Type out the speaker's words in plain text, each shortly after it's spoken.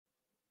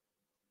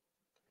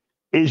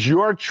Is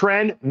your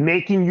trend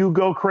making you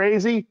go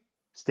crazy?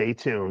 Stay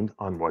tuned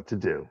on what to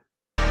do.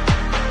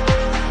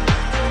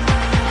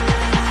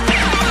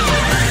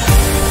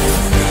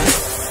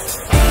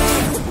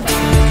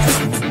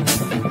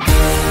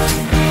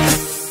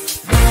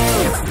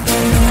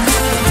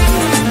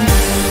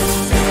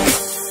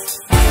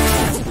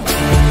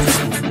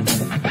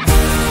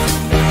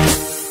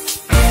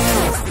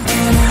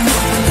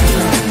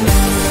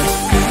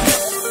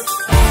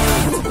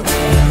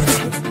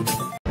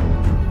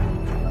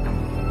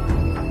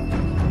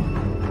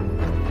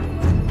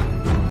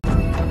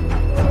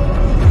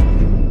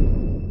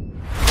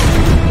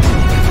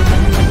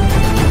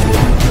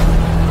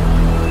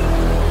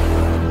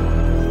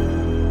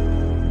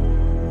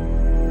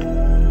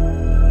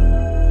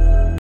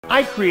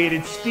 I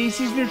created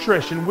Species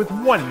Nutrition with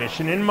one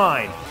mission in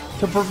mind: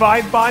 to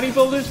provide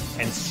bodybuilders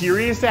and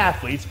serious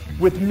athletes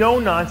with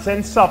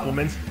no-nonsense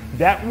supplements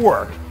that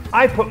work.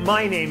 I put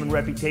my name and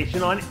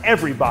reputation on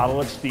every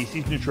bottle of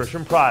Species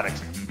Nutrition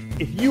products.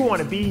 If you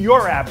want to be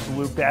your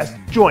absolute best,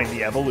 join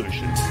the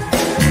evolution.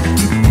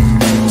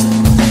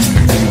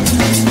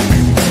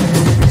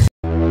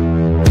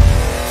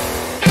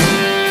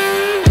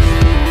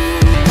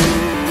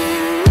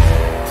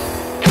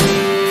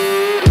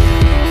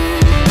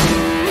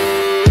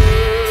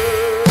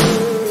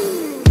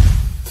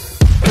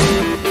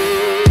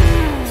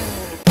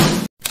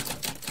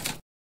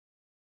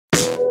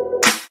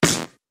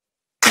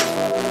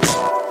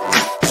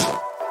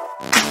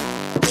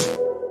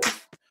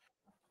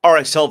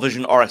 RX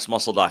Television,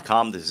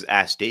 RxMuscle.com. This is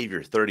Ask Dave,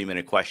 your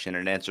 30-minute question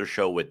and answer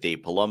show with Dave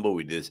Palumbo.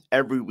 We do this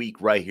every week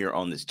right here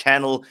on this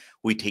channel.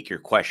 We take your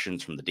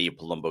questions from the Dave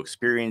Palumbo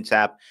Experience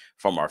app,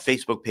 from our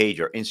Facebook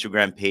page, our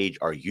Instagram page,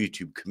 our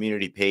YouTube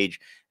community page.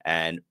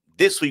 And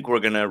this week we're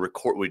going to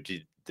record. We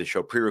did the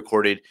show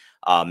pre-recorded.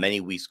 Many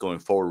weeks going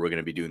forward, we're going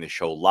to be doing the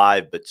show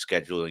live, but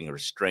scheduling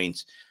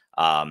restraints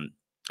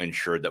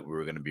ensured that we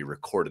were going to be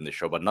recording the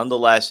show. But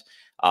nonetheless,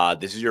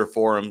 this is your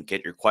forum.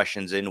 Get your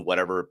questions in,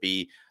 whatever it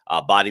be,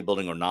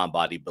 bodybuilding or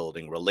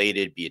non-bodybuilding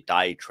related, be it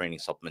diet, training,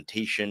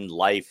 supplementation,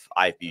 life,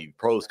 IFBB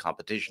pros,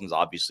 competitions.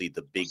 Obviously,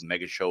 the big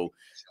mega show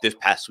this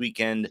past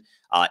weekend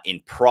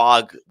in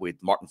Prague with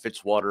Martin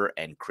Fitzwater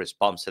and Chris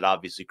Bumstead.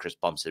 Obviously, Chris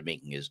Bumstead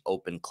making his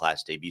open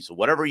class debut. So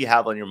whatever you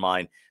have on your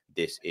mind,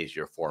 this is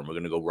your forum. We're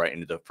going to go right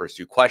into the first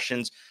two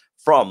questions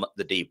from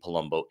the Dave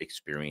Palumbo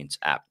Experience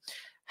app.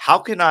 How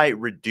can I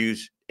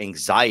reduce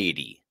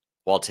anxiety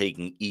while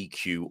taking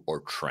EQ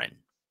or Tren?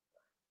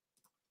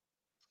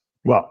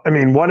 Well, I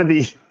mean, one of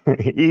the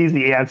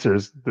easy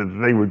answers the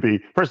thing would be,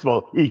 first of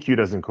all, EQ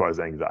doesn't cause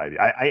anxiety.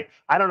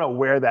 I don't know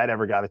where that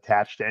ever got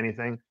attached to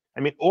anything. I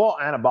mean, all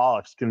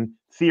anabolics can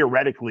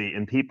theoretically,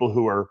 in people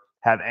who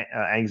have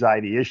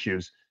anxiety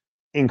issues,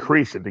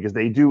 increase it, because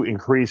they do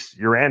increase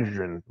your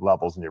androgen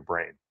levels in your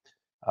brain.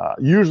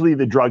 Usually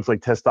the drugs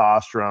like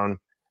testosterone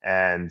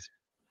and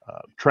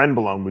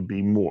Trenbolone would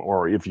be more,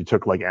 or if you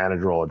took like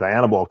Anadrol or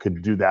Dianabol,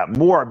 could do that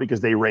more because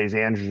they raise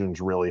androgens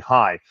really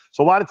high.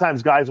 So a lot of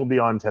times guys will be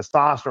on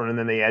testosterone and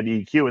then they add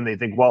EQ and they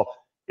think, well,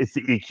 it's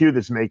the EQ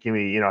that's making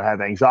me, have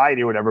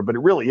anxiety or whatever, but it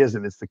really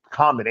isn't. It's the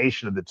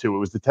combination of the two. It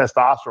was the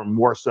testosterone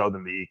more so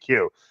than the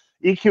EQ.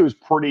 EQ is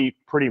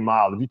pretty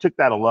mild. If you took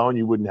that alone,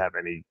 you wouldn't have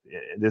any.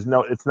 It's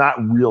not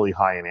really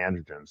high in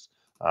androgens.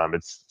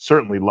 It's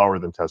certainly lower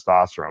than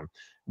testosterone.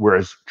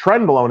 Whereas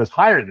Trenbolone is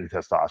higher than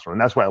testosterone.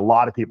 And that's why a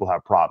lot of people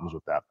have problems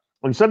with that.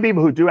 And some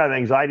people who do have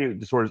anxiety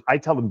disorders, I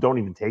tell them don't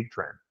even take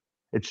Tren.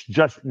 It's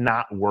just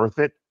not worth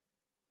it.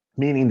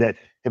 Meaning that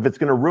if it's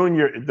going to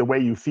ruin the way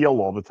you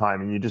feel all the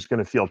time and you're just going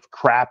to feel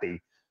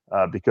crappy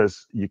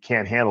because you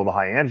can't handle the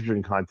high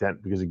androgen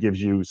content because it gives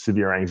you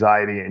severe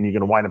anxiety and you're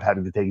going to wind up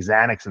having to take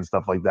Xanax and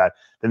stuff like that,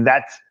 then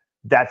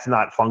that's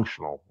not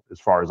functional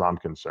as far as I'm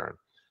concerned.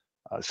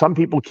 Some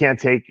people can't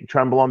take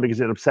Trenbolone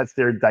because it upsets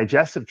their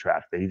digestive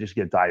tract. They just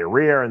get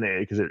diarrhea, and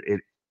because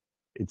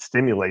it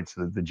stimulates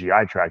the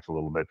GI tract a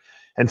little bit.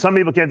 And some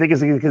people can't take it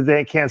because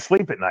they can't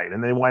sleep at night,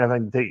 and they wind up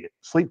having to take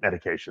sleep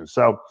medication.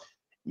 So,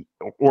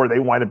 or they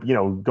wind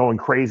up going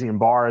crazy in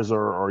bars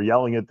or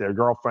yelling at their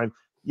girlfriend.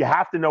 You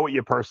have to know what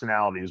your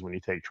personality is when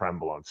you take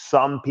Trenbolone.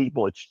 Some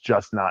people it's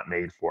just not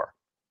made for.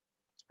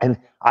 And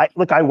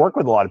I work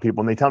with a lot of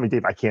people, and they tell me,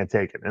 Dave, I can't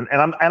take it,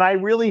 and I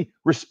really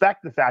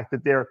respect the fact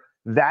that they're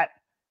that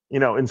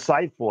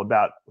insightful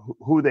about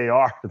who they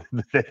are,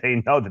 that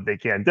they know that they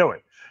can't do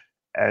it.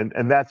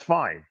 And that's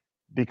fine.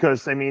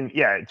 Because, I mean,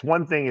 yeah, it's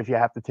one thing if you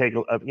have to take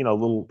a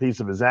little piece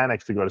of a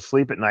Xanax to go to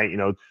sleep at night,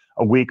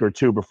 a week or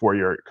two before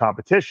your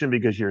competition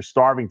because you're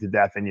starving to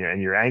death and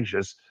you're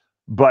anxious.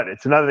 But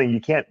it's another thing,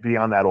 you can't be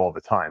on that all the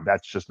time.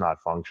 That's just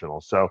not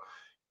functional. So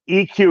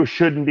EQ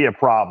shouldn't be a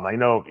problem. I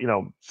know,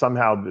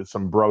 somehow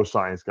some bro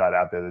science got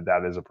out there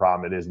that is a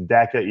problem. It isn't.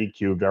 DECA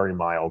EQ, very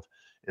mild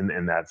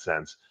in that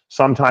sense.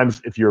 Sometimes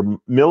if your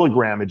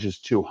milligrammage is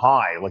too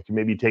high, like you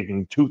may be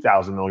taking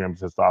 2,000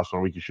 milligrams of testosterone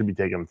a week, you should be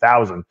taking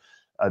 1,000.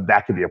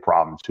 That could be a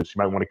problem too. So you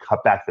might want to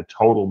cut back the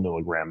total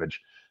milligrammage.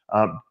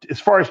 As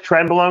far as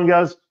Trenbolone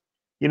goes,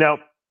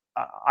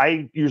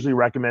 I usually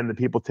recommend that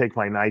people take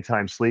my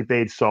nighttime sleep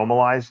aid,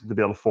 Somalize, to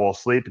be able to fall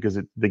asleep, because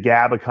the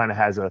GABA kind of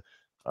has a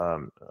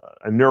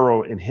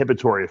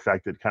neuroinhibitory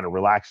effect that kind of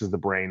relaxes the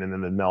brain, and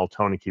then the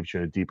melatonin keeps you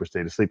in a deeper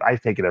state of sleep. I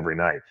take it every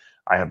night.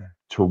 I have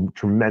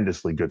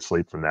tremendously good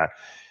sleep from that.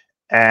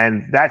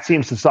 And that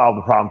seems to solve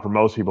the problem for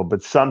most people,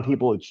 but some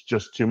people it's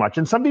just too much.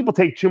 And some people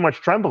take too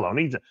much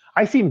Trenbolone.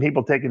 I see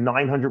people taking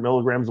 900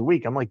 milligrams a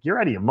week. I'm like,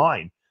 you're out of your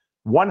mind.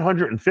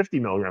 150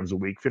 milligrams a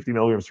week, 50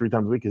 milligrams 3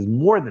 times a week is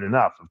more than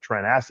enough of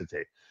Tren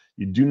acetate.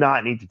 You do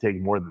not need to take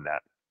more than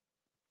that.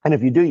 And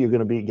if you do, you're going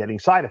to be getting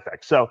side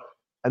effects. So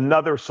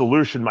another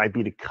solution might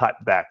be to cut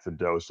back the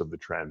dose of the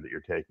Tren that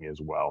you're taking as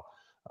well.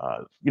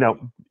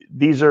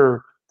 These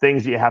are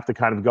things that you have to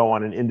kind of go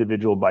on an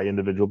individual by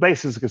individual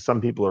basis, because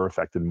some people are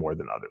affected more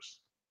than others.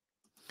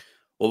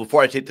 Well,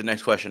 before I take the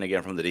next question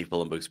again from the Dave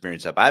Palumbo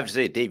Experience app, I have to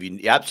say, Dave,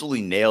 you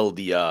absolutely nailed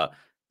the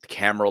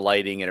camera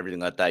lighting and everything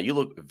like that. You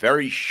look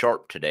very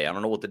sharp today. I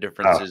don't know what the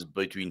difference is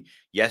between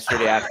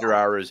yesterday after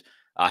hours,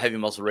 Heavy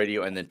Muscle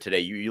Radio, and then today.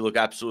 You look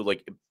absolutely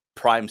like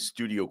prime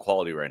studio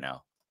quality right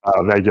now.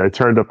 Oh, thank you. I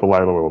turned up the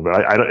light a little bit.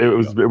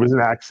 It was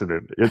an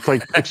accident. It's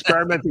like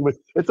experimenting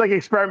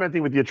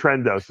with your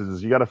Tren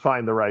doses. You got to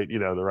find the right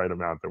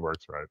amount that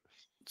works right.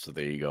 So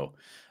there you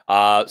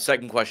go.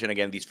 Second question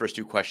again. These first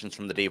 2 questions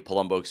from the Dave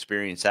Palumbo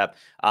Experience app.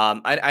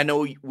 I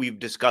know we've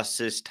discussed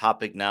this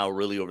topic now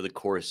really over the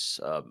course,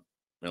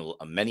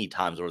 many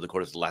times over the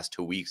course of the last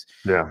 2 weeks.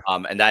 Yeah.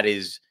 And that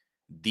is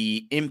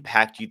the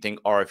impact you think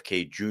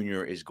RFK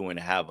Jr. is going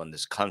to have on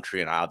this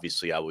country. And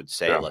obviously, I would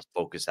say let's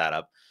focus that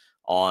up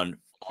on.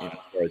 As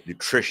far as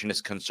nutrition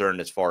is concerned,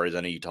 as far as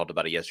I know you talked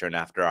about it yesterday and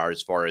after hours,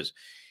 as far as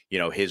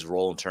his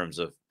role in terms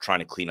of trying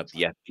to clean up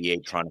the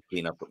FDA, trying to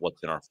clean up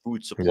what's in our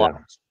food supply.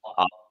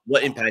 Yeah.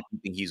 What impact do you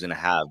think he's going to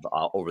have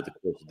over the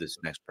course of this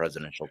next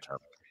presidential term?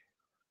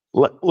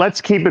 Let's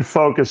keep it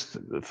focused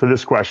for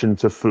this question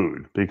to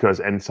food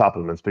and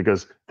supplements,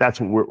 because that's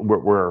what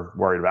we're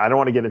worried about. I don't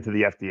want to get into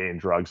the FDA and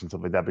drugs and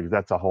stuff like that, because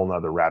that's a whole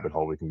nother rabbit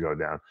hole we can go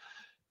down.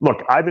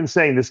 Look, I've been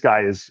saying this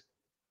guy is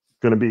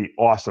going to be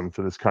awesome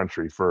for this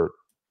country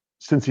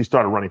since he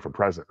started running for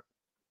president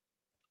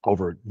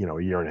over,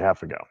 a year and a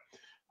half ago.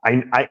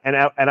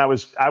 I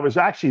was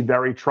actually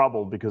very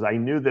troubled, because I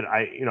knew that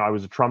I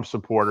was a Trump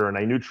supporter, and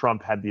I knew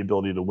Trump had the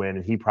ability to win,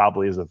 and he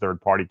probably as a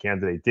third party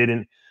candidate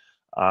didn't.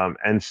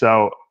 And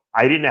so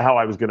I didn't know how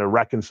I was going to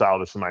reconcile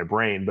this in my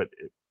brain, but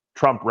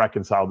Trump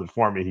reconciled it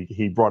for me.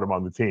 He brought him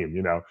on the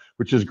team,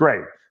 which is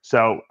great.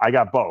 So I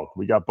got both.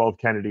 We got both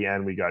Kennedy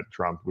and we got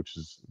Trump, which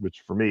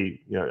for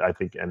me, I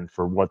think, and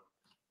for what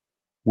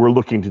we're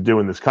looking to do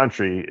in this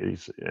country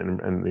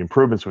and the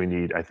improvements we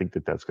need, I think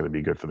that's going to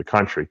be good for the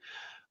country.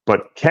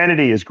 But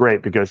Kennedy is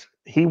great because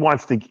he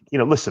wants to,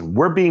 listen,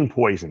 we're being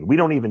poisoned. We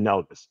don't even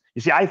know this.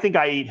 You see, I think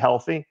I eat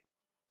healthy,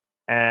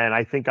 and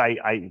I think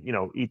I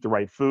eat the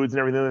right foods and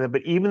everything like that.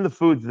 But even the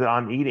foods that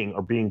I'm eating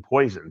are being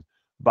poisoned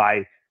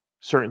by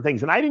certain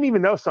things. And I didn't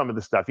even know some of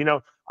the stuff.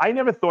 I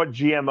never thought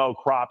GMO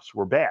crops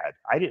were bad.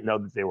 I didn't know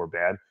that they were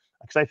bad.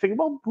 Because I think,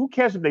 well, who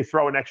cares if they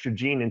throw an extra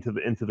gene into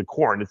the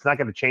corn? It's not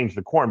going to change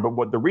the corn.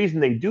 But the reason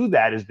they do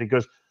that is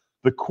because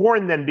the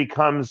corn then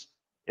becomes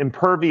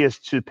impervious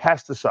to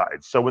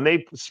pesticides. So when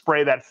they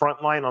spray that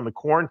front line on the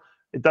corn,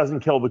 it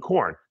doesn't kill the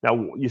corn.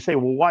 Now you say,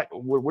 well,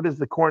 what is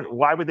the corn?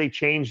 Why would they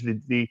change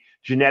the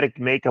genetic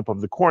makeup of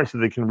the corn so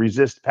they can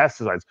resist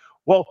pesticides?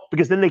 Well,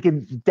 because then they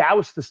can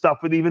douse the stuff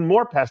with even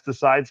more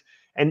pesticides,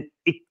 and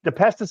the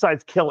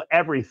pesticides kill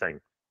everything.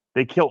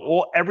 They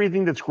kill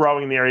everything that's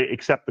growing in the area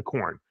except the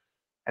corn.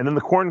 And then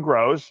the corn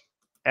grows,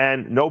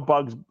 and no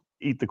bugs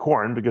eat the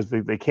corn because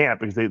they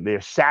can't, because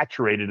they're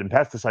saturated in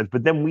pesticides.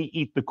 But then we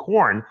eat the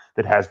corn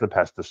that has the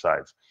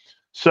pesticides.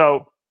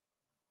 So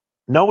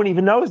no one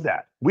even knows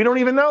that. We don't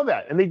even know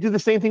that. And they do the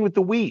same thing with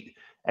the wheat.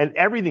 And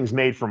everything's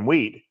made from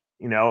wheat.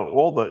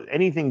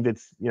 Anything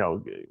that's,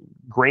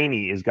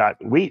 grainy has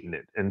got wheat in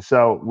it. And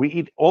so we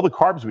eat, all the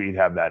carbs we eat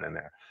have that in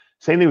there.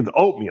 Same thing with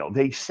oatmeal.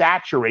 They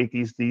saturate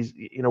these,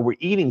 we're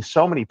eating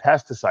so many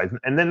pesticides.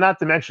 And then not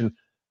to mention,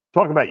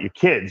 talk about your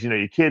kids,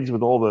 your kids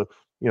with all the,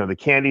 the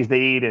candies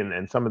they eat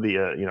and some of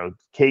the,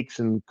 cakes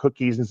and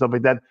cookies and stuff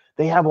like that.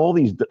 They have all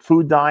these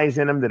food dyes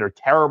in them that are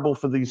terrible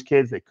for these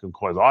kids. They can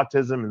cause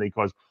autism, and they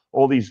cause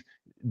all these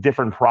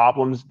different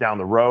problems down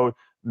the road,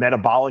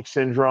 metabolic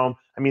syndrome.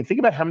 I mean, think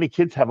about how many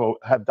kids have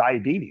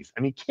diabetes. I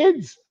mean,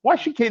 why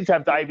should kids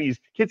have diabetes?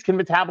 Kids can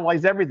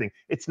metabolize everything.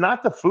 It's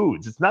not the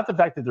foods. It's not the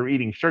fact that they're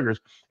eating sugars.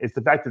 It's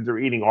the fact that they're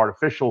eating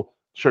artificial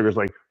sugars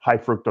like high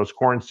fructose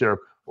corn syrup,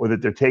 or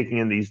that they're taking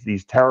in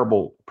these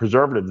terrible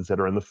preservatives that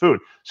are in the food.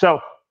 So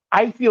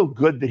I feel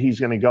good that he's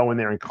going to go in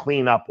there and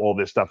clean up all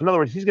this stuff. In other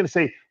words, he's going to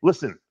say,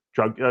 listen,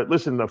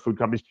 listen to the food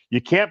companies,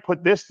 you can't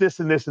put this, and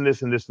this, and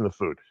this, and this in the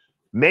food.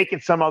 Make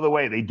it some other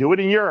way. They do it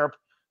in Europe.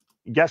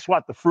 Guess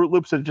what? The Fruit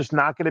Loops are just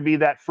not going to be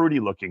that fruity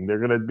looking. They're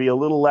going to be a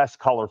little less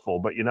colorful.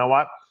 But you know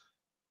what?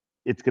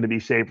 It's going to be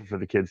safer for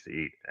the kids to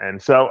eat.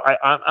 And so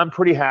I'm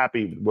pretty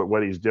happy with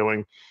what he's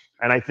doing.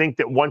 And I think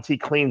that once he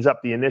cleans up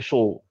the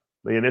initial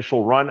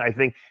run, I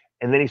think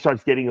and then he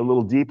starts getting a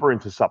little deeper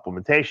into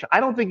supplementation. I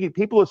don't think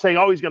people are saying,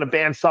 oh, he's going to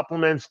ban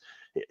supplements.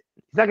 He's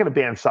not going to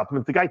ban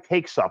supplements. The guy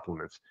takes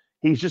supplements.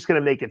 He's just going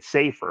to make it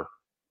safer.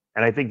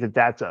 And I think that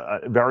that's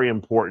a very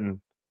important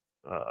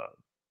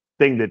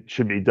thing that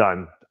should be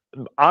done.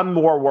 I'm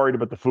more worried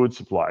about the food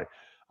supply.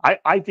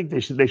 I think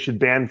they should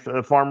ban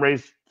farm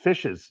raised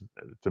fishes,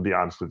 to be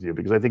honest with you,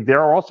 because I think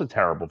they're also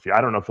terrible for you.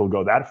 I don't know if he'll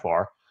go that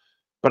far,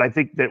 but I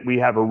think that we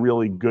have a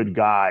really good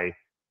guy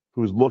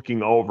who's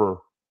looking over,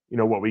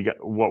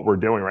 what we're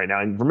doing right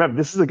now. And remember,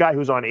 this is a guy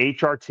who's on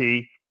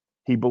HRT.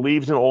 He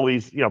believes in all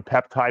these,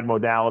 peptide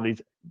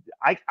modalities.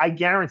 I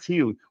guarantee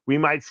you, we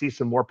might see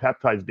some more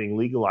peptides being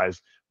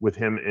legalized with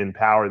him in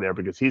power there,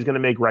 because he's going to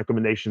make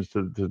recommendations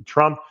to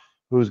Trump,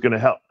 who's going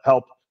to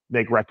help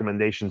make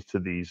recommendations to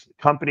these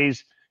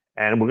companies.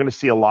 And we're going to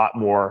see a lot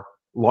more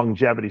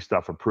longevity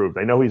stuff approved.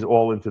 I know he's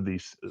all into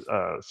these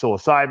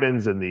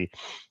psilocybins and the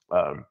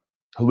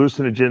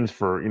hallucinogens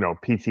for,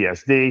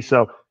 PTSD.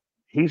 So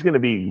he's going to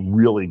be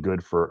really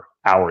good for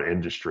our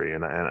industry,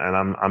 and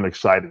I'm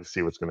excited to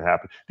see what's going to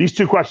happen. These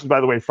two questions, by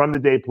the way, from the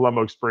Dave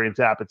Palumbo Experience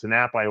app. It's an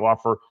app I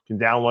offer. You can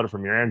download it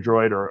from your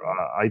Android or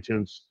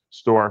iTunes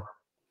store.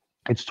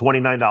 It's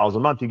 $29 a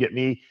month. You get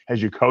me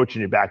as your coach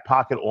in your back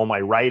pocket, all my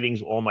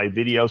writings, all my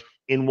videos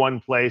in one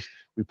place.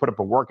 We put up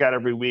a workout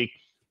every week.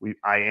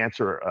 I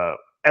answer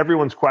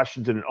everyone's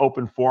questions in an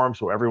open forum,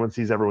 so everyone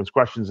sees everyone's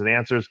questions and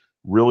answers.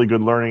 Really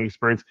good learning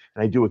experience.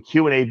 And I do a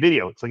Q&A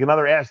video. It's like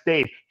another Ask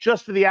Dave,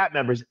 just for the app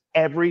members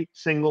every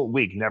single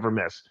week. Never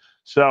miss.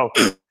 So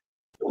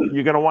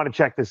you're going to want to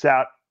check this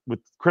out. With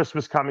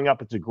Christmas coming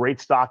up, it's a great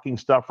stocking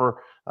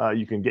stuffer.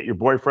 You can get your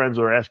boyfriends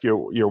or ask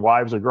your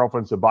wives or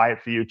girlfriends to buy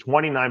it for you.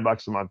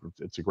 $29 a month.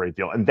 It's a great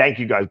deal. And thank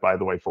you guys, by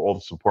the way, for all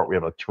the support. We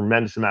have a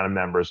tremendous amount of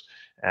members,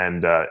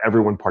 and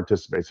everyone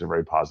participates in a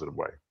very positive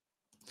way.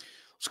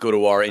 Let's go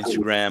to our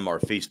Instagram, our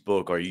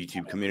Facebook, our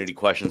YouTube community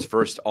questions.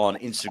 First on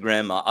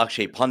Instagram,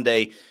 Akshay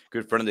Pandey,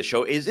 good friend of the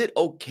show. Is it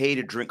okay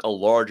to drink a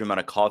large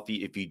amount of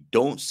coffee if you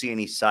don't see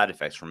any side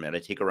effects from it? I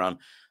take around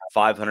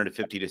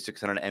 550 to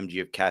 600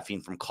 mg of caffeine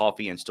from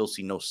coffee and still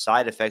see no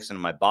side effects in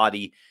my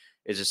body.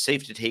 Is it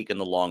safe to take in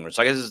the long run?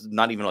 So I guess it's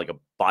not even like a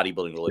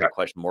bodybuilding related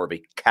question, more of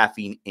a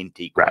caffeine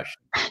intake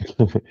question.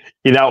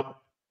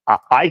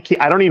 I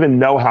don't even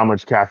know how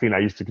much caffeine I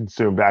used to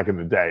consume back in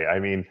the day. I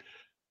mean,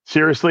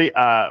 seriously,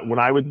 when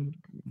I would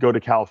go to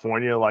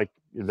California, like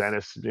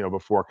Venice,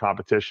 before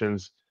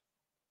competitions,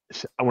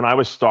 when I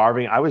was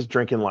starving, I was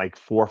drinking like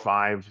 4,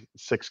 5,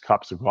 6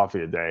 cups of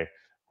coffee a day.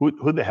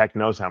 Who the heck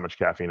knows how much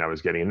caffeine I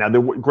was getting? Now,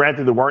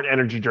 granted, there weren't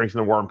energy drinks and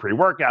there weren't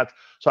pre-workouts,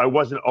 so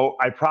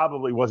I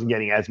probably wasn't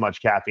getting as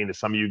much caffeine as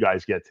some of you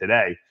guys get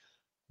today.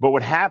 But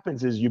what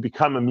happens is you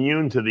become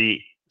immune to the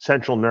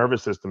central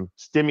nervous system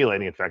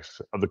stimulating effects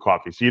of the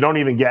coffee. So you don't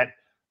even get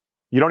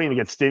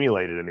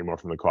stimulated anymore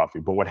from the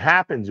coffee. But what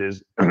happens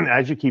is,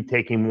 as you keep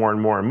taking more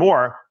and more and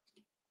more,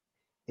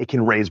 it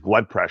can raise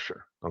blood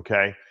pressure,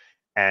 okay?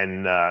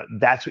 And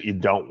that's what you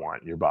don't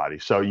want in your body.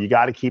 So you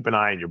got to keep an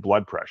eye on your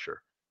blood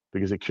pressure,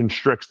 because it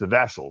constricts the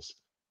vessels.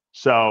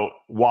 So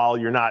while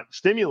you're not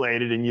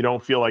stimulated and you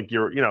don't feel like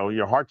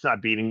your heart's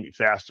not beating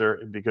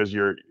faster because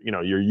you're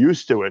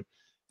used to it,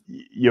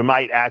 you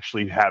might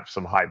actually have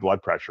some high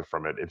blood pressure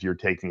from it if you're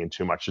taking in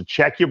too much. So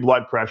check your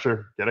blood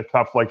pressure. Get a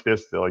cup like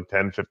this. They're like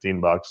 $10,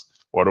 $15,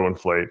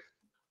 auto-inflate.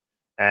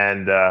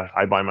 And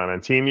I buy mine on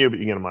TeamU, but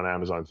you can get them on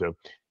Amazon too.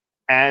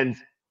 And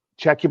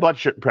check your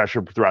blood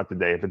pressure throughout the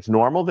day. If it's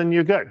normal, then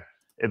you're good.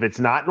 If it's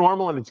not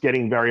normal and it's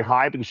getting very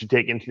high because you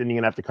take into, then you're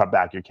going to have to cut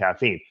back your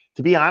caffeine.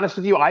 To be honest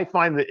with you, I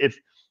find that if,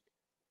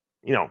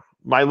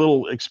 my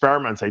little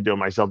experiments I do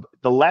myself,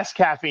 the less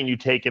caffeine you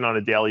take in on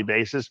a daily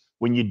basis,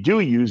 when you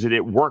do use it,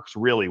 it works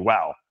really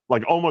well,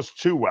 like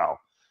almost too well.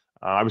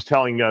 I was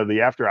telling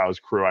the After Hours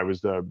crew,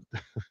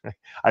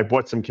 I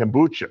bought some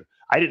kombucha.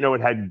 I didn't know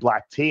it had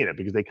black tea in it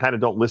because they kind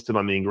of don't list it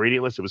on the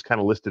ingredient list. It was kind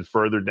of listed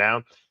further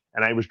down.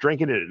 And I was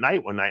drinking it at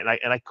night one night,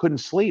 and I couldn't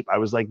sleep. I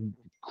was like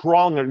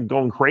crawling and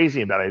going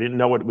crazy about it. I didn't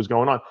know what was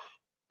going on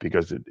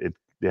because it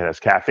has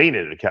caffeine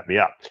in it. It kept me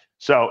up.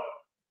 So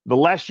the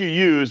less you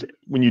use,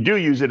 when you do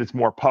use it, it's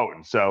more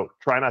potent. So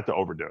try not to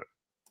overdo it.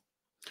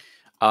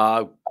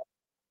 I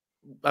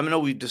know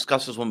we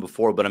discussed this one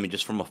before, but I mean,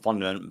 just from a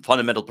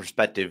fundamental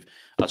perspective,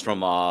 that's from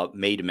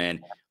Made Man.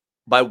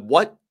 By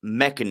what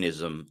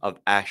mechanism of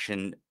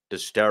action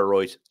does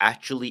steroids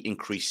actually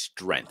increase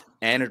strength?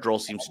 Anadrol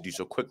seems to do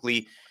so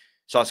quickly.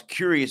 So I was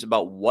curious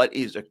about what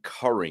is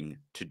occurring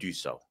to do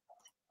so.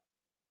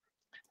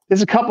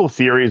 There's a couple of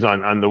theories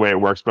on the way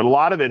it works, but a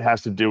lot of it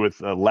has to do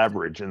with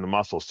leverage in the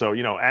muscle. So,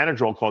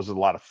 Anadrol causes a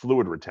lot of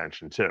fluid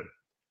retention too.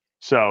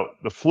 So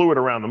the fluid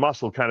around the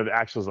muscle kind of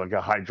acts as like a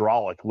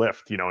hydraulic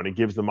lift, and it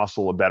gives the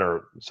muscle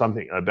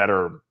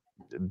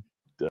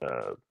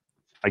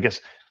I guess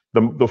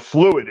the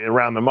fluid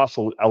around the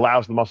muscle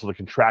allows the muscle to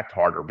contract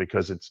harder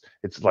because it's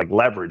like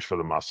leverage for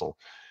the muscle.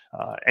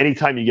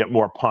 Anytime you get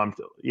more pumped,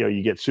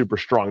 you get super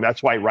strong.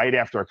 That's why right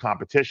after a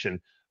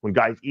competition, when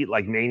guys eat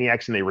like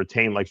maniacs and they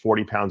retain like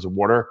 40 pounds of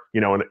water,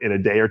 in a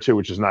day or two,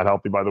 which is not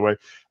healthy, by the way,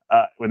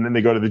 when then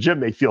they go to the gym,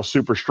 they feel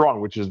super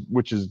strong,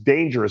 which is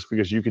dangerous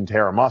because you can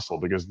tear a muscle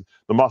because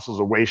the muscles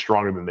are way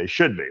stronger than they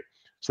should be.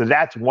 So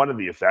that's one of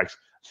the effects.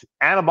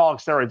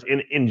 Anabolic steroids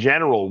in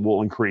general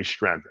will increase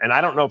strength. And I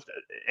don't know if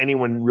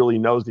anyone really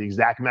knows the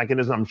exact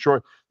mechanism. I'm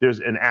sure there's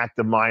an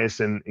active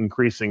myosin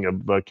increasing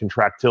of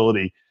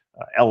contractility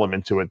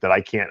element to it that I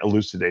can't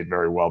elucidate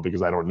very well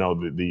because I don't know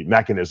the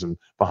mechanism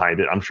behind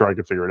it. I'm sure I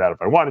could figure it out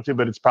if I wanted to,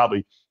 but it's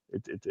probably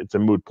it's a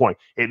moot point.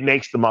 It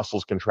makes the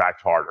muscles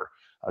contract harder.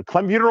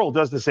 Clenbuterol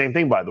does the same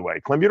thing, by the way.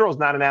 Clenbuterol is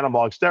not an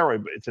anabolic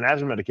steroid, but it's an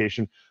asthma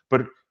medication.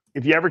 But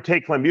if you ever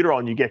take clenbuterol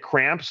and you get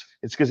cramps,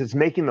 it's because it's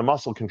making the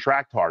muscle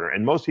contract harder.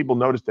 And most people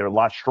notice they're a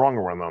lot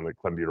stronger when they're on the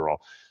clenbuterol.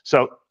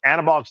 So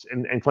anabolics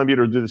and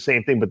clenbuterol do the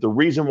same thing. But the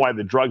reason why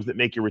the drugs that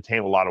make you retain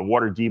a lot of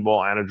water, D-bol,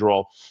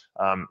 Anadrol,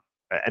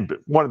 and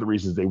one of the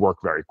reasons they work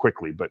very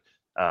quickly, but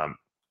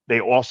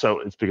they also,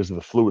 it's because of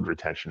the fluid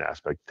retention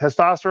aspect.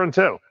 Testosterone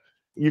too.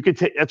 You could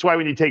take, that's why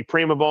when you take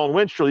Primavol and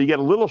Winstrol, you get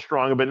a little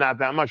stronger, but not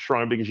that much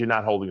stronger because you're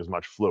not holding as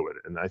much fluid.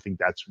 And I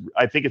think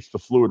it's the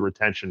fluid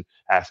retention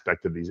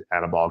aspect of these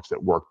anabolics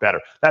that work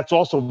better. That's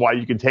also why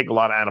you can take a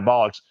lot of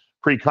anabolics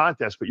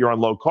pre-contest, but you're on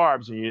low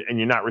carbs and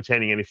you're not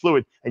retaining any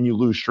fluid and you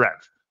lose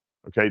strength.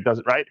 Okay, does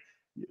it right?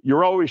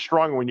 You're always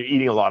stronger when you're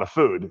eating a lot of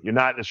food. You're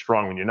not as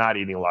strong when you're not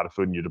eating a lot of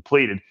food and you're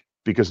depleted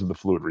because of the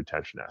fluid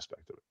retention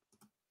aspect of it.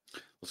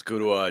 Let's go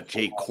to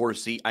Jay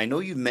Corsi. I know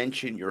you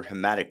mentioned your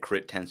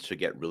hematocrit tends to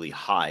get really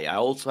high. I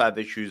also have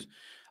issues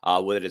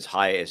with it as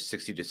high as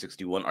 60 to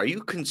 61. Are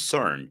you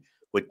concerned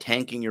with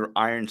tanking your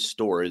iron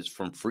stores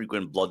from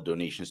frequent blood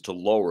donations to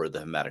lower the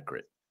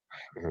hematocrit?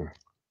 Mm-hmm.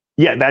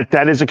 Yeah,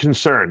 that is a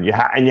concern. You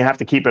have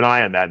to keep an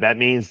eye on that. That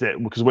means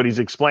that because what he's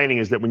explaining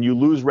is that when you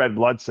lose red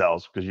blood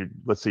cells, because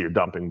let's say you're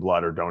dumping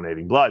blood or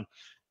donating blood,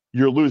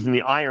 you're losing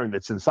the iron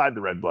that's inside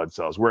the red blood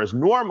cells. Whereas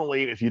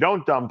normally, if you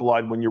don't dump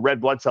blood, when your red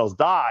blood cells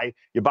die,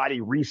 your body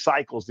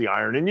recycles the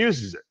iron and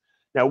uses it.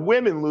 Now,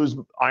 women lose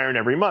iron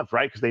every month,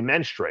 right? Because they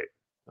menstruate.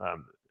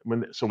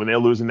 When they're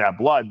losing that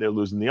blood, they're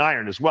losing the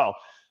iron as well.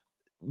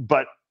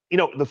 But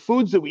the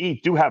foods that we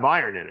eat do have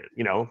iron in it,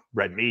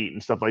 red meat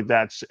and stuff like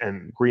that,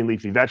 and green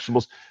leafy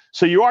vegetables.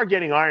 So you are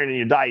getting iron in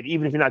your diet,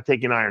 even if you're not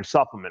taking an iron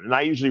supplement. And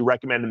I usually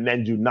recommend that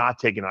men do not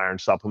take an iron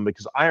supplement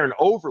because iron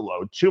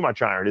overload, too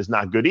much iron, is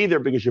not good either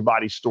because your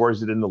body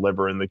stores it in the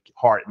liver and the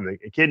heart and the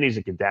kidneys.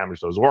 It can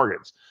damage those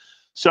organs.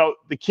 So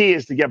the key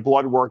is to get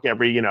blood work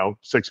every,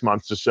 6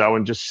 months or so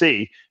and just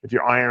see if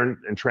your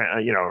iron and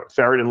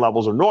ferritin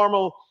levels are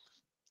normal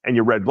and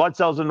your red blood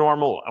cells are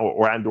normal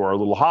or a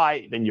little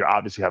high, then you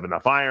obviously have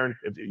enough iron.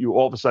 If you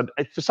all of a sudden,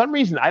 for some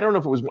reason, I don't know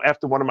if it was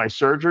after one of my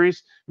surgeries,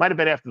 might have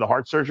been after the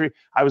heart surgery,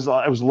 I was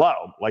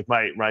low. Like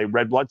my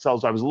red blood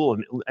cells, I was a little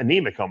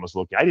anemic almost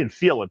looking. I didn't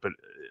feel it, but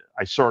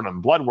I saw it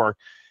on blood work.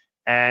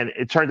 And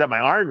it turned out my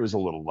iron was a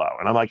little low.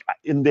 And I'm like,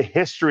 in the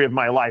history of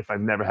my life,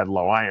 I've never had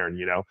low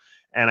iron,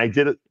 and I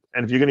did it.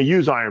 And if you're going to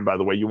use iron, by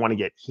the way, you want to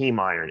get heme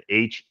iron,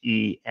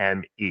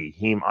 Heme.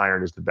 Heme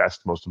iron is the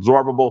best, most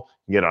absorbable.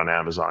 You can get it on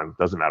Amazon.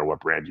 Doesn't matter what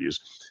brand you use.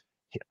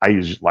 I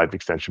use Life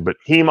Extension, but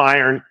heme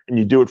iron, and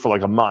you do it for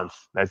like a month.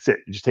 That's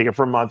it. You just take it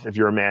for a month if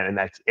you're a man, and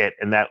that's it.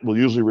 And that will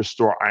usually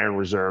restore iron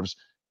reserves,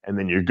 and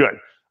then you're good.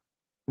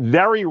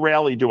 Very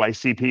rarely do I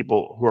see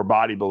people who are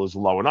bodybuilders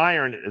low in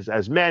iron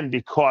as men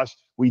because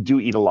we do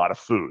eat a lot of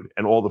food,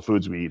 and all the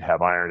foods we eat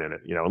have iron in it,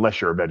 unless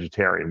you're a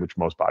vegetarian, which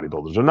most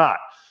bodybuilders are not.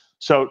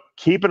 So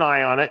keep an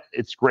eye on it.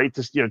 It's great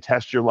to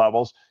test your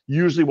levels.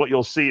 Usually, what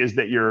you'll see is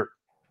that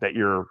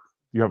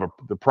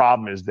the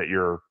problem is that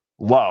you're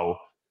low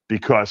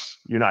because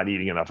you're not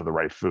eating enough of the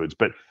right foods.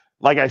 But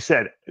like I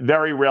said,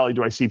 very rarely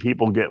do I see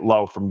people get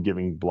low from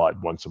giving blood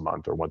once a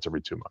month or once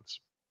every 2 months.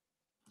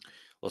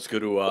 Let's go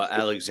to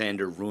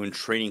Alexander Ruin,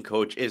 training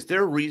coach. Is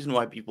there a reason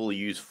why people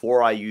use 4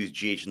 IUs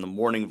GH in the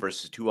morning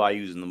versus 2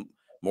 IUs in the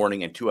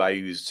morning and 2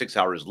 IUs 6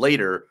 hours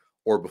later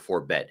or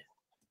before bed?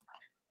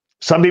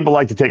 Some people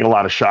like to take a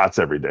lot of shots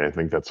every day. I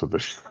think that's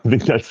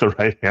the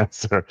right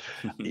answer.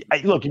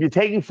 Look, if you're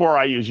taking 4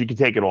 IUs, you can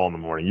take it all in the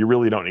morning. You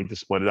really don't need to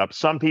split it up.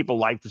 Some people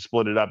like to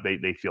split it up.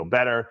 They feel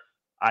better.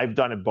 I've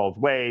done it both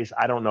ways.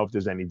 I don't know if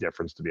there's any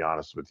difference, to be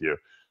honest with you.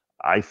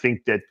 I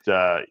think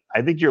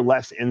you're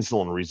less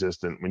insulin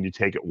resistant when you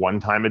take it 1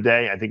 time a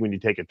day. I think when you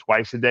take it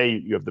twice a day,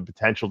 you have the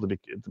potential to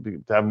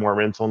have more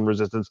insulin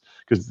resistance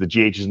because the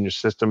GH is in your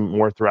system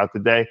more throughout the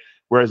day.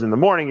 Whereas in the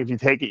morning, if you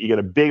take it, you get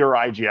a bigger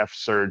IGF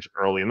surge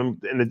early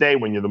in the day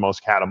when you're the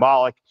most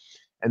catabolic,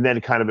 and then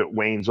it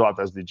wanes off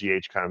as the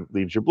GH kind of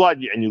leaves your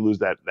blood, and you lose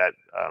that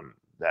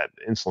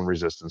insulin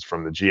resistance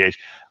from the GH.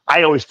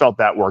 I always felt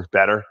that worked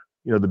better,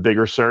 the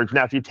bigger surge.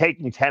 Now, if you're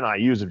taking 10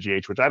 IUs of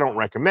GH, which I don't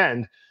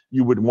recommend,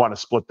 you would want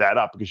to split that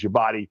up because your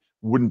body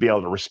wouldn't be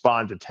able to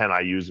respond to 10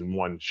 IUs in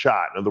one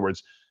shot. In other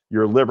words,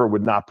 your liver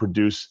would not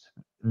produce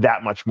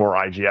that much more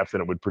IGF than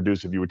it would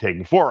produce if you were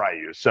taking 4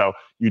 IUs. So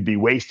you'd be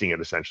wasting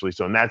it essentially.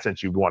 So in that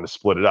sense, you'd want to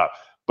split it up.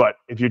 But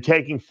if you're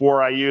taking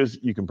 4 IUs,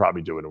 you can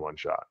probably do it in one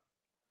shot.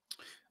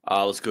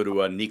 Let's go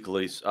to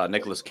Nicholas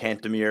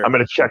Cantemir. I'm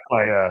going to check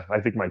I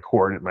think my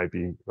cord, it might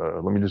be,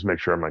 let me just make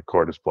sure my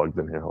cord is plugged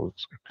in here. All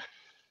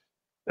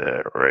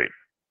right.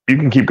 You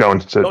can keep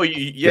going. No,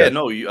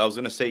 no. I was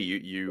gonna say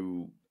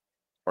you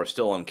are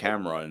still on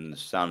camera and the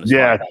sound is fine.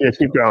 Yeah,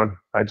 keep going.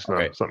 I just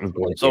know something's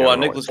going. So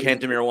Nicholas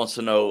Cantemir wants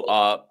to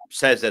know,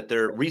 says that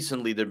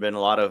recently there've been a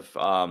lot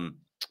of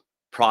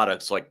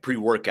products like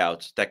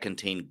pre-workouts that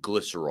contain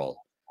glycerol.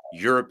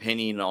 Your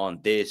opinion on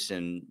this,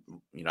 and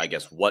I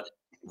guess what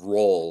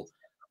role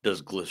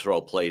does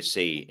glycerol play,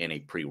 say, in a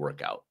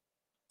pre-workout?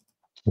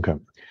 Okay.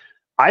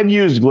 I've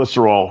used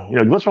glycerol.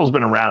 Glycerol's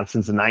been around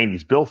since the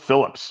 90s. Bill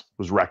Phillips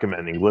was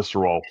recommending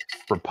glycerol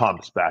for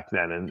pumps back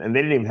then, and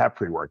they didn't even have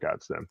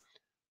pre-workouts then.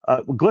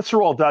 What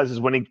glycerol does is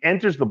when it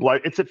enters the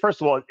blood, first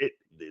of all,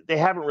 they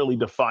haven't really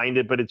defined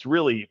it, but it's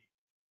really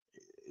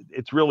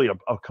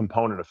a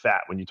component of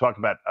fat. When you talk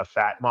about a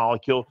fat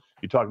molecule,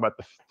 you talk about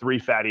the 3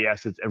 fatty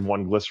acids and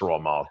 1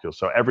 glycerol molecule.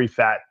 So every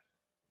fat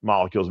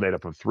molecule is made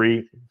up of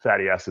 3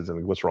 fatty acids and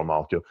a glycerol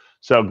molecule.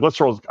 So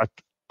glycerol is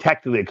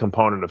technically a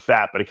component of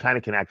fat, but it kind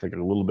of can act like a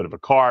little bit of a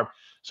carb.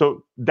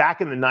 So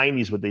back in the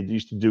 90s, what they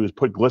used to do is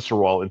put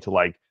glycerol into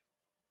like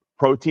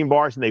protein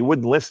bars, and they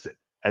wouldn't list it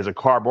as a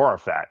carb or a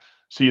fat.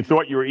 So you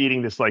thought you were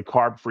eating this like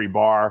carb-free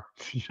bar,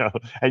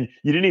 and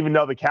you didn't even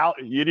know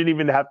you didn't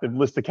even have to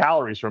list the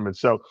calories from it.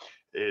 So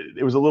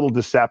it was a little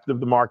deceptive,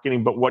 the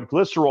marketing. But what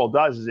glycerol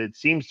does is it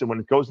seems to, when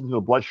it goes into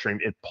the bloodstream,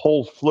 it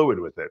pulls fluid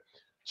with it.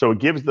 So it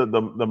gives the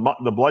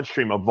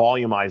bloodstream a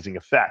volumizing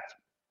effect.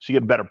 So you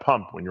get a better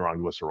pump when you're on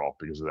glycerol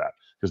because of that,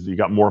 because you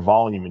got more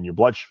volume in your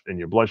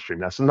bloodstream.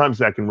 Now, sometimes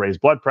that can raise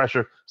blood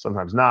pressure,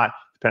 sometimes not.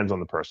 Depends on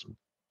the person.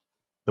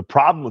 The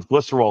problem with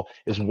glycerol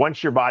is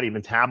once your body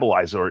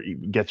metabolizes or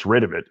gets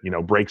rid of it,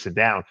 breaks it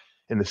down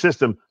in the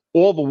system,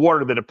 all the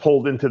water that it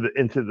pulled into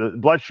the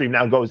bloodstream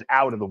now goes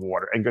out of the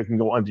water and can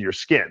go under your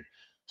skin.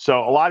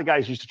 So a lot of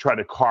guys used to try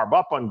to carb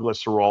up on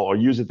glycerol or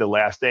use it the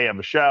last day of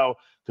a show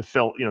to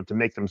fill, to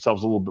make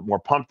themselves a little bit more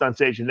pumped on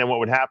stage. And then what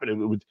would happen?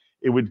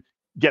 It would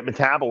get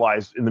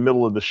metabolized in the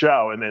middle of the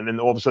show, and then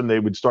all of a sudden they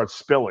would start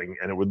spilling,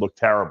 and it would look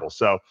terrible.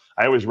 So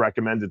I always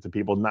recommended to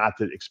people not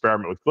to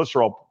experiment with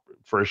glycerol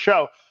for a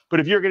show. But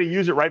if you're going to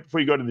use it right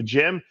before you go to the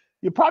gym,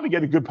 you'll probably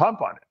get a good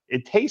pump on it.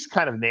 It tastes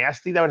kind of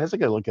nasty, though. It has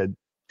like a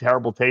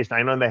terrible taste.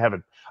 I know they have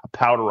a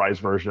powderized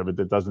version of it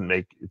that doesn't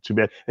make it too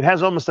bad. It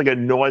has almost like a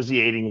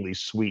nauseatingly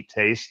sweet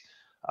taste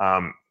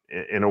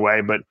in a way,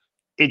 but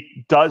it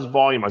does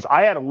volumize.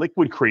 I had a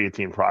liquid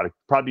creatine product,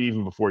 probably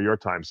even before your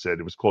time, Sid.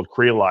 It was called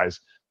Creolize,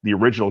 the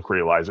original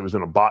Creolize. It was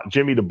in a bottle.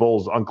 Jimmy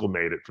DeBull's uncle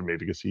made it for me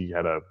because he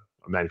had a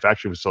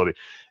manufacturing facility,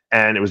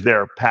 and it was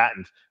their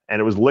patent. And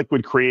it was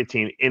liquid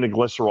creatine in a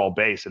glycerol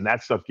base, and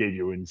that stuff gave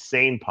you an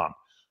insane pump.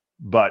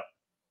 But,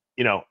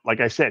 like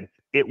I said,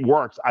 it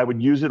works. I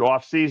would use it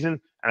off season,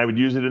 and I would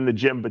use it in the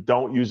gym, but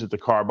don't use it to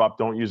carb up.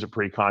 Don't use it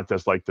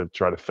pre-contest, like to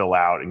try to fill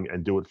out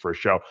and do it for a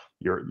show.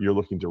 You're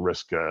looking to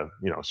risk,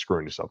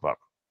 screwing yourself up.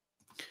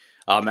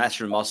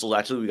 Master Muscle,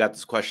 actually, we got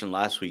this question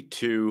last week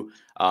too.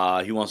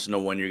 He wants to know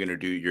when you're going to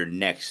do your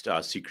next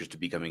Secrets to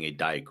Becoming a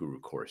Diet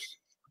Guru course.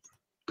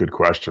 Good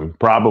question.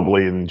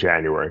 Probably in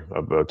January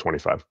of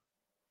 25.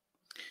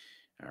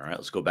 All right,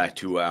 let's go back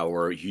to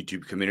our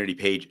YouTube community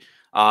page.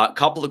 A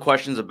couple of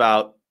questions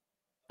about,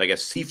 I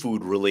guess,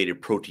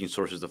 seafood-related protein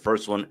sources. The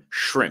first one,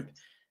 shrimp.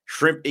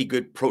 Shrimp, a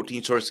good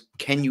protein source.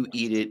 Can you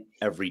eat it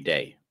every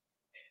day?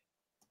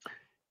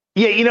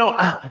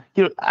 Yeah,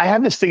 I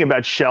have this thing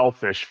about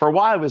shellfish. For a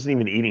while, I wasn't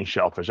even eating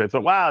shellfish. I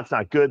thought, wow, it's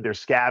not good. They're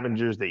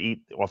scavengers. They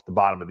eat off the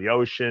bottom of the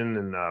ocean,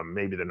 and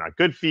maybe they're not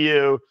good for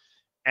you.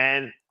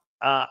 And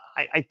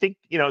I think,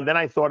 then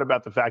I thought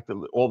about the fact that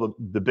all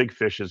the big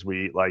fishes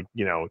we eat, like,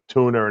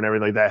 tuna and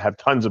everything like that, have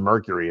tons of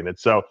mercury in it.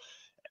 So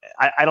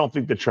I don't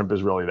think the shrimp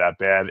is really that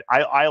bad.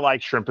 I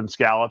like shrimp and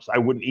scallops. I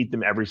wouldn't eat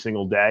them every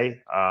single day.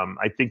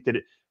 I think that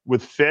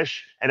with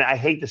fish, and I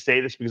hate to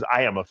say this because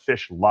I am a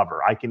fish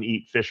lover. I can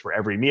eat fish for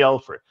every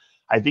meal.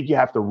 I think you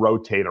have to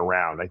rotate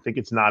around. I think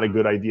it's not a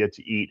good idea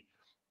to eat,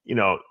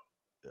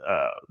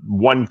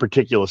 one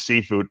particular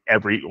seafood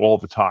all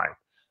the time.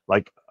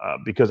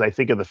 Because I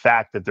think of the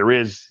fact that there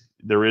is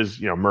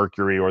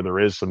mercury, or there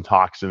is some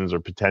toxins,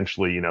 or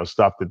potentially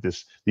stuff that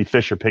these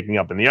fish are picking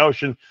up in the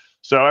ocean.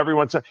 So every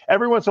once in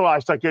a while, I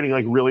start getting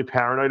like really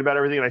paranoid about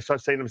everything, and I start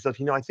saying to myself,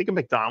 I think a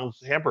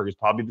McDonald's hamburger is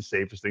probably the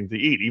safest thing to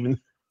eat, even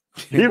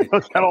though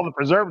it's got all the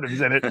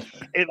preservatives in it.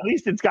 At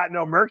least it's got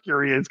no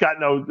mercury. It's got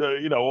no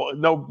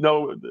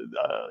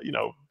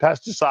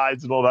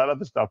pesticides and all that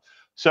other stuff.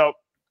 So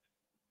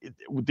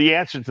the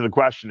answer to the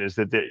question is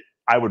that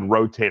I would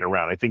rotate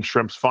around. I think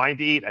shrimp's fine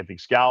to eat. I think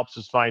scallops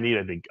is fine to eat.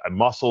 I think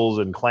mussels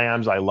and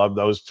clams, I love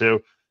those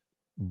too.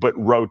 But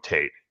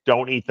rotate.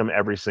 Don't eat them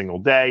every single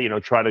day.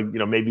 Try to,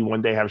 maybe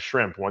one day have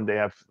shrimp, one day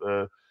have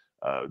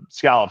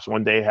scallops,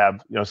 one day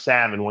have,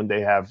 salmon, one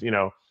day have,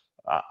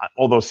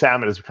 although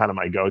salmon is kind of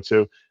my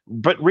go-to.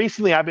 But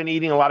recently I've been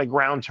eating a lot of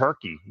ground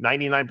turkey,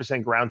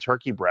 99% ground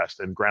turkey breast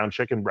and ground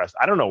chicken breast.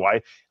 I don't know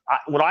why.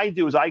 What I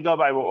do is I go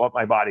by what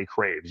my body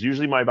craves.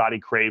 Usually my body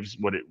craves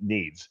what it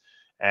needs.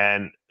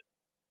 And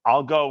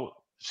I'll go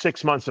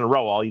 6 months in a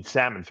row, I'll eat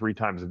salmon 3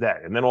 times a day.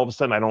 And then all of a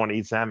sudden I don't want to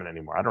eat salmon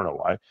anymore. I don't know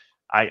why.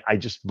 I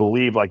just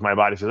believe, like, my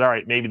body says, all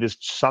right, maybe there's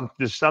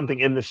something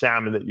in the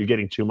salmon that you're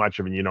getting too much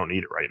of and you don't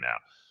eat it right now.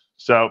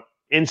 So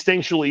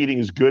instinctual eating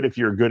is good if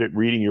you're good at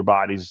reading your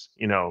body's,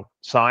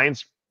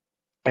 signs.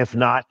 If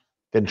not,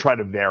 then try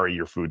to vary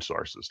your food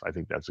sources. I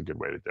think that's a good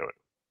way to do it.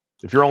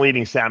 If you're only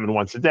eating salmon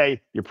once a day,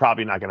 you're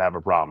probably not going to have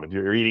a problem. If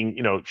you're eating,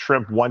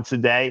 shrimp once a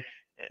day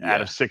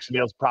out of 6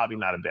 meals, probably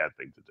not a bad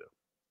thing to do.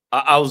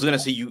 I was gonna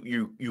say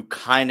you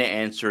kind of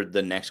answered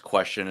the next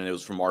question, and it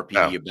was from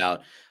RPD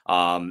about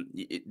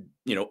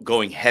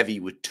going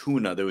heavy with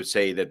tuna. They would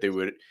say that they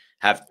would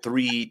have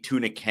 3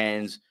 tuna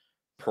cans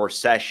per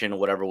session or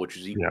whatever, which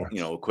is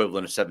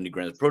equivalent of 70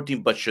 grams of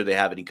protein. But should they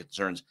have any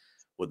concerns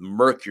with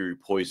mercury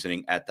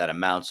poisoning at that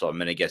amount? So I'm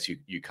gonna guess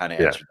you kind of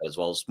answered that as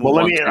well. Well,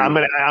 I'm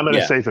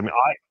gonna say something.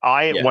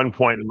 I at one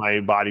point in my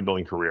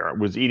bodybuilding career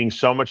was eating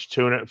so much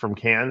tuna from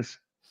cans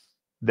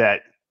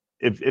that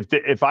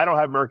if I don't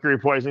have mercury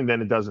poisoning,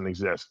 then it doesn't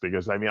exist,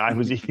 because I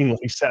was eating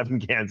like 7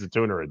 cans of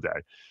tuna a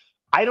day.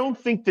 I don't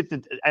think that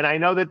and I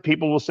know that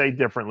people will say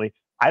differently.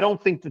 I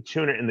don't think the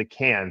tuna in the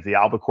cans, the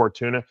albacore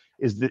tuna,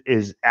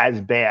 is as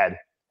bad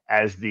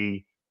as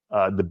the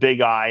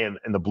big eye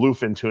and the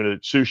bluefin tuna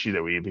sushi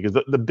that we eat, because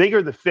the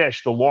bigger the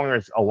fish, the longer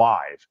it's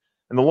alive,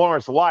 and the longer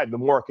it's alive, the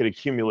more it could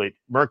accumulate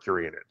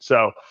mercury in it.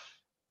 So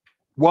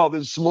while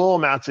there's small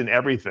amounts in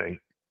everything,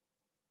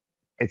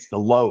 it's the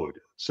load.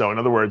 So in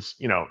other words,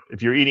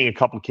 if you're eating a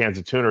couple of cans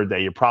of tuna a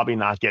day, you're probably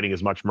not getting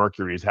as much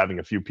mercury as having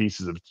a few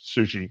pieces of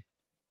sushi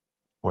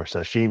or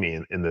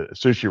sashimi in the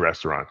sushi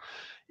restaurant.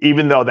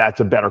 Even though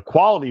that's a better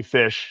quality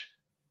fish,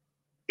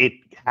 it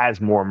has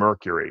more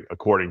mercury,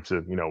 according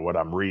to what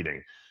I'm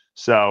reading.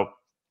 So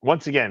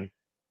once again,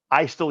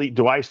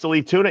 do I still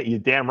eat tuna? You're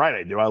damn right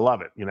I do. I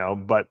love it,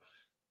 but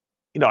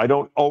I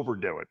don't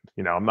overdo it.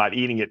 I'm not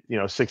eating it,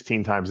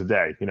 16 times a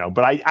day,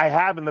 but I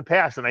have in the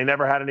past, and I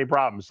never had any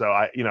problems. So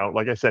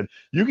like I said,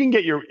 you can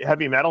get your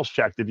heavy metals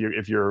checked if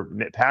you're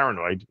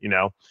paranoid,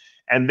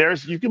 and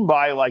you can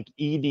buy like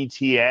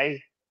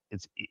EDTA.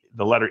 It's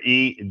the letter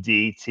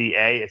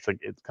EDTA.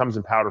 It comes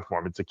in powder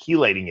form. It's a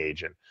chelating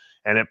agent,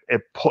 and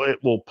it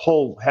will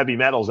pull heavy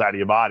metals out of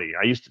your body.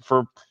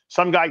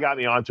 Some guy got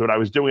me onto it. I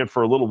was doing it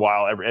for a little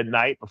while. At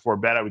night before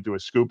bed, I would do a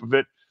scoop of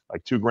it,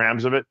 like 2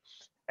 grams of it,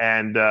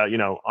 and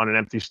on an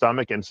empty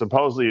stomach, and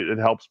supposedly it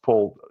helps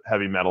pull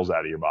heavy metals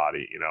out of your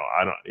body.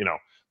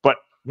 But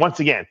once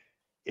again,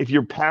 if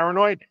you're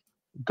paranoid,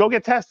 go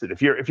get tested.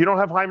 If you don't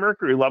have high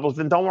mercury levels,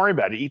 then don't worry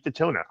about it. Eat the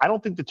tuna. I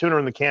don't think the tuna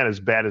in the can is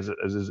bad as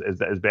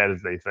bad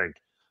as they think.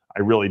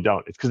 I really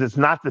don't. It's because it's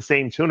not the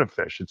same tuna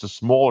fish. It's a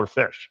smaller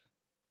fish.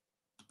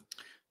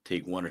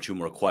 Take 1 or 2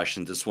 more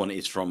questions. This one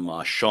is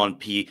from Sean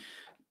P.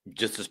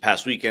 Just this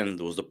past weekend,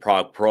 there was the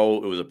Prague Pro.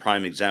 It was a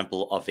prime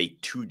example of a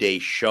 2-day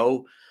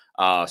show.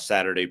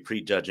 Saturday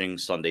prejudging,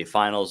 Sunday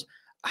finals.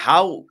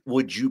 How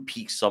would you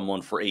peak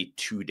someone for a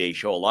 2-day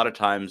show? A lot of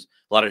times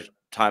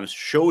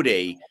show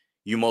day,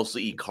 you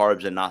mostly eat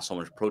carbs and not so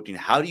much protein.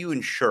 How do you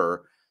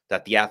ensure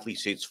that the athlete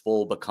stays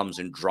full but comes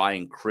in dry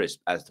and crisp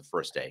as the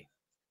first day?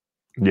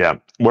 Yeah.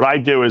 What I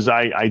do is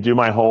I do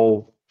my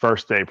whole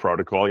first day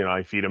protocol.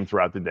 I feed them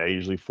throughout the day,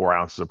 usually 4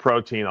 ounces of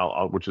protein,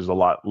 which is a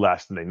lot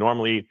less than they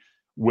normally eat,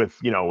 with,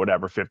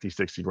 whatever, 50,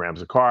 60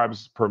 grams of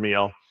carbs per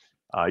meal.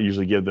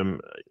 Usually give them,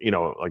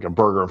 like a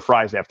burger and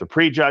fries after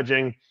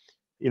prejudging,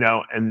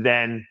 and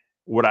then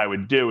what I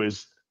would do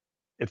is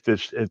if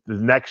there's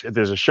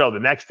a show the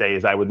next day,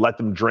 is I would let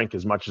them drink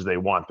as much as they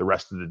want the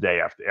rest of the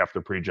day after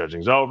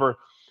prejudging's over.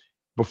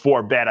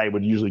 Before bed, I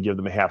would usually give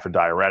them a half a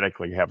diuretic,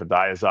 like half a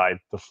Diazide,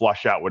 to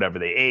flush out whatever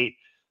they ate.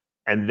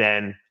 And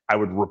then I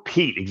would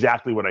repeat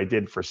exactly what I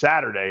did for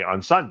Saturday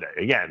on Sunday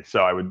again.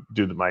 So I would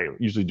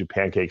usually do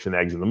pancakes and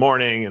eggs in the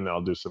morning, and then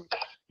I'll do some,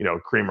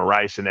 cream of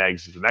rice and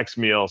eggs as the next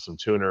meal, some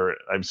tuna,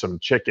 some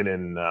chicken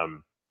and,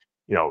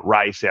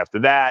 rice after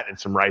that, and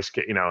some rice,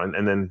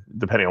 and then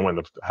depending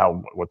on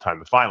what time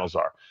the finals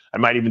are, I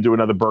might even do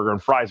another burger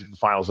and fries if the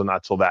finals are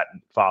not till that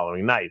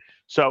following night.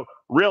 So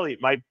really,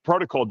 my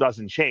protocol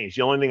doesn't change.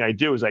 The only thing I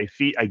do is I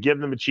give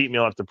them a cheat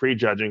meal after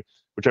prejudging,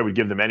 which I would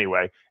give them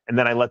anyway, and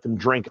then I let them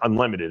drink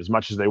unlimited as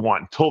much as they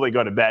want until they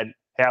go to bed.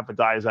 Half a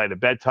Diazide at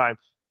bedtime.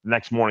 The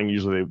next morning,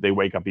 usually they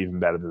wake up even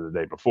better than the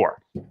day before.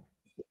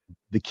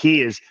 The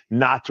key is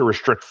not to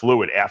restrict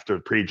fluid after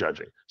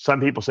prejudging. Some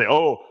people say,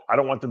 oh, I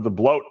don't want them to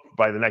bloat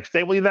by the next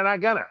day. Well, they're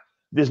not gonna.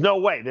 There's no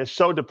way. They're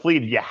so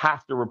depleted, you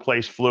have to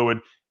replace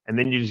fluid, and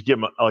then you just give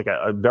them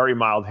a very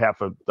mild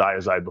half of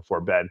Diazide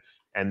before bed,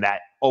 and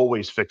that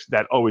always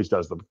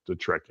does the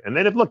trick. And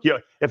then if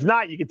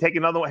not, you can take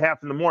another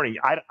half in the morning.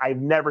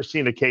 I've never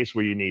seen a case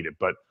where you need it,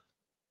 but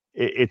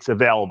it's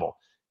available.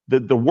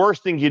 The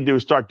worst thing you do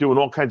is start doing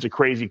all kinds of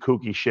crazy,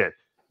 kooky shit.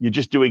 You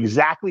just do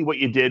exactly what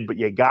you did, but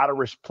you got to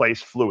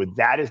replace fluid.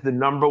 That is the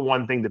number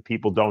one thing that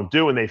people don't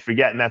do, and they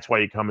forget, and that's why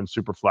you come in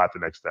super flat the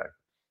next day.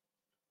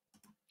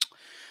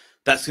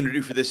 That's going to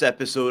do for this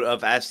episode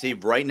of Ask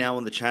Dave. Right now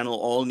on the channel,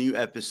 all new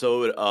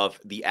episode of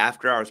the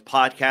After Hours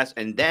podcast.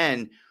 And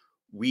then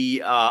we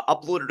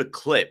uploaded a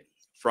clip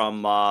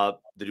from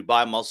the the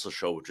Dubai Muscle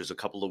Show, which was a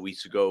couple of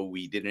weeks ago,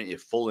 we did a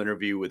full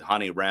interview with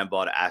Hani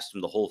Rambod, asked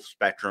him the whole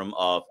spectrum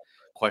of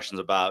questions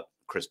about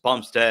Chris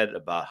Bumstead,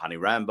 about Hani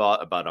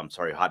Rambod, about,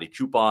 Hadi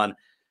Chupon,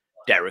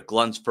 Derek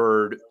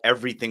Lunsford,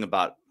 everything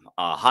about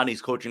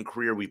Hani's coaching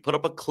career. We put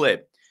up a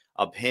clip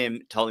of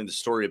him telling the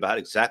story about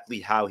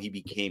exactly how he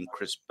became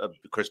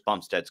Chris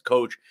Bumstead's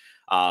coach.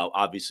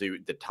 Obviously,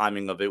 the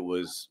timing of it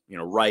was,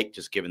 right,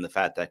 just given the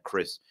fact that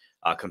Chris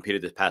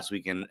competed this past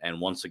weekend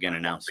and once again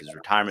announced his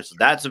retirement. So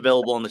that's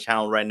available on the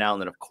channel right now.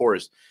 And then, of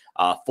course,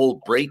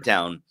 full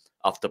breakdown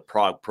of the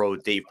Prague Pro,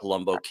 Dave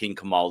Palumbo, King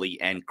Kamali,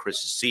 and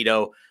Chris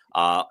Aceto.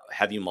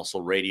 Heavy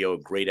Muscle Radio, a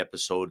great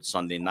episode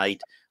Sunday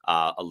night.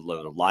 A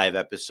live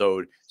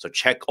episode. So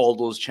check all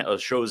those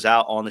shows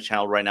out on the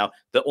channel right now.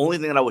 The only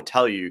thing that I would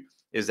tell you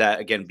is that,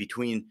 again,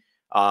 between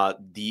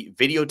the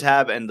video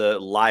tab and the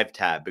live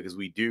tab, because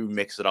we do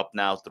mix it up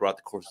now throughout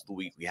the course of the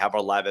week, we have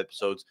our live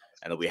episodes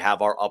and then we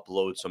have our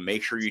uploads. So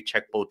make sure you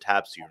check both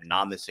tabs so you're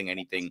not missing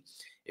anything.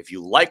 If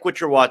you like what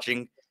you're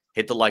watching,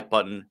 hit the like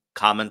button,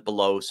 comment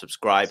below,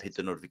 subscribe, hit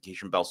the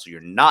notification bell so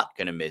you're not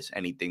going to miss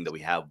anything that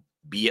we have,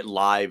 be it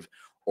live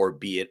or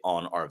be it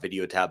on our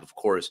video tab. Of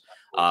course,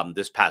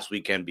 this past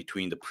weekend,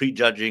 between the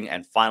prejudging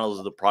and finals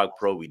of the Prague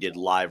Pro, we did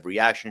live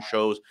reaction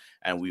shows,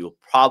 and we will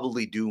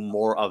probably do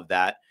more of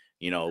that,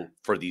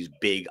 for these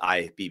big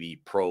IFBB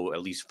Pro,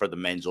 at least for the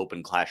men's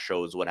open class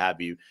shows, what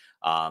have you.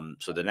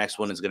 So the next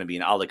one is going to be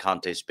in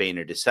Alicante, Spain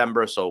in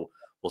December. So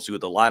we'll see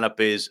what the lineup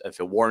is. If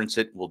it warrants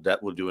it, we'll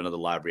do another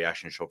live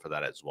reaction show for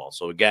that as well.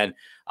 So again,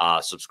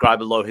 subscribe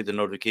below, hit the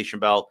notification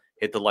bell,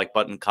 hit the like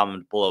button,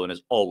 comment below. And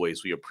as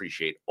always, we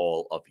appreciate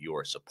all of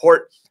your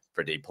support.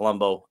 For Dave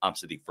Palumbo, I'm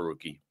Sadiq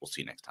Faruqi. We'll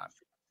see you next time.